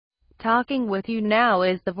Talking with you now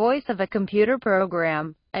is the voice of a computer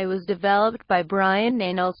program. It was developed by Brian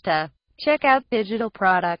Nainolsta. Check out digital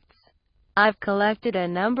products. I've collected a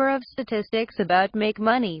number of statistics about Make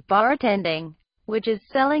Money Bartending, which is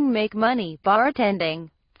selling Make Money Bartending,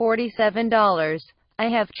 $47. I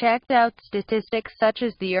have checked out statistics such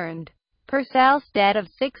as the earned per sale stat of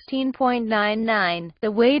 16.99, the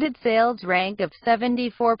weighted sales rank of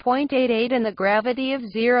 74.88 and the gravity of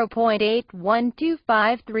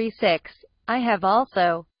 0.812536. I have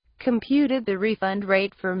also computed the refund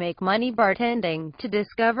rate for Make Money Bartending. To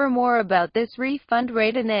discover more about this refund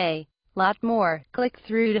rate and a lot more, click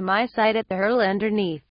through to my site at the URL underneath.